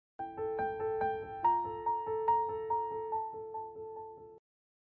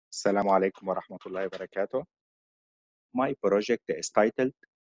Assalamu alaikum wa rahmatullahi wa barakatuh. My project is titled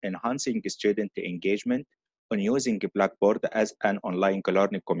Enhancing Student Engagement on Using Blackboard as an Online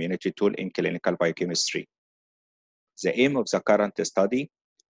Learning Community Tool in Clinical Biochemistry. The aim of the current study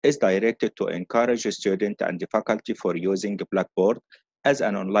is directed to encourage students and the faculty for using Blackboard as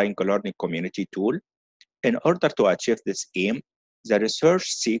an online learning community tool. In order to achieve this aim, the research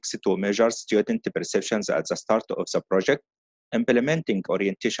seeks to measure student perceptions at the start of the project, implementing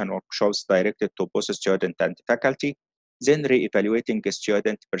orientation workshops directed to both student and faculty, then re-evaluating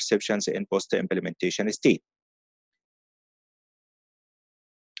student perceptions in post-implementation state.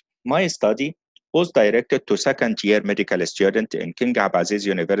 My study was directed to second-year medical students in King Abdulaziz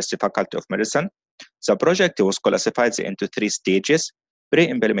University Faculty of Medicine. The project was classified into 3 stages: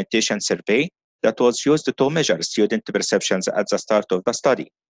 pre-implementation survey that was used to measure student perceptions at the start of the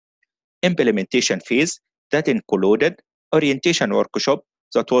study, implementation phase that included orientation workshop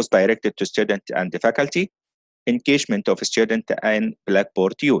that was directed to students and the faculty, engagement of students and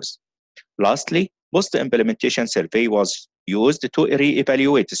Blackboard use. Lastly, post-implementation survey was used to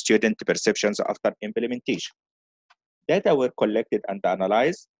re-evaluate student perceptions after implementation. Data were collected and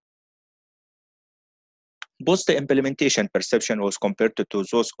analyzed. Post-implementation perception was compared to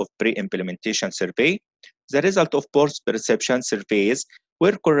those of pre-implementation survey. The result of both perception surveys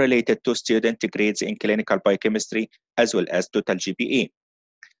were correlated to student grades in clinical biochemistry as well as total GPA.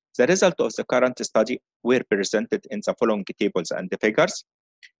 The result of the current study were presented in the following tables and figures.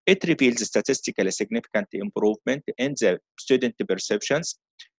 It reveals statistically significant improvement in the student perceptions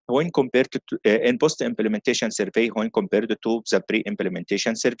when compared to in post-implementation survey when compared to the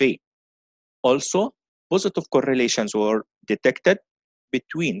pre-implementation survey. Also, positive correlations were detected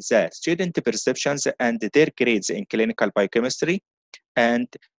between the student perceptions and their grades in clinical biochemistry and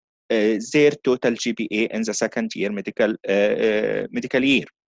their total GPA in the second year medical year.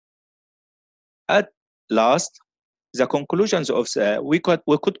 At last, the conclusions of we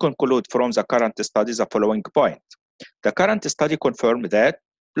could conclude from the current study the following point. The current study confirmed that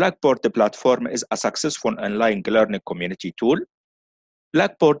Blackboard platform is a successful online learning community tool.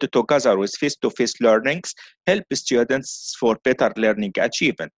 Blackboard, together with face-to-face learnings, help students for better learning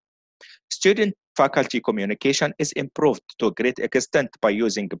achievement. Student-faculty communication is improved to a great extent by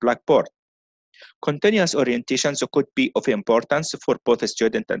using Blackboard. Continuous orientations could be of importance for both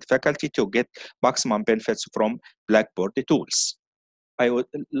student and faculty to get maximum benefits from Blackboard tools. At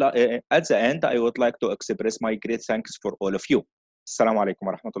the end, I would like to express my great thanks for all of you. Assalamu alaikum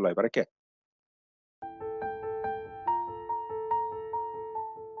wa rahmatullahi wa barakatuh.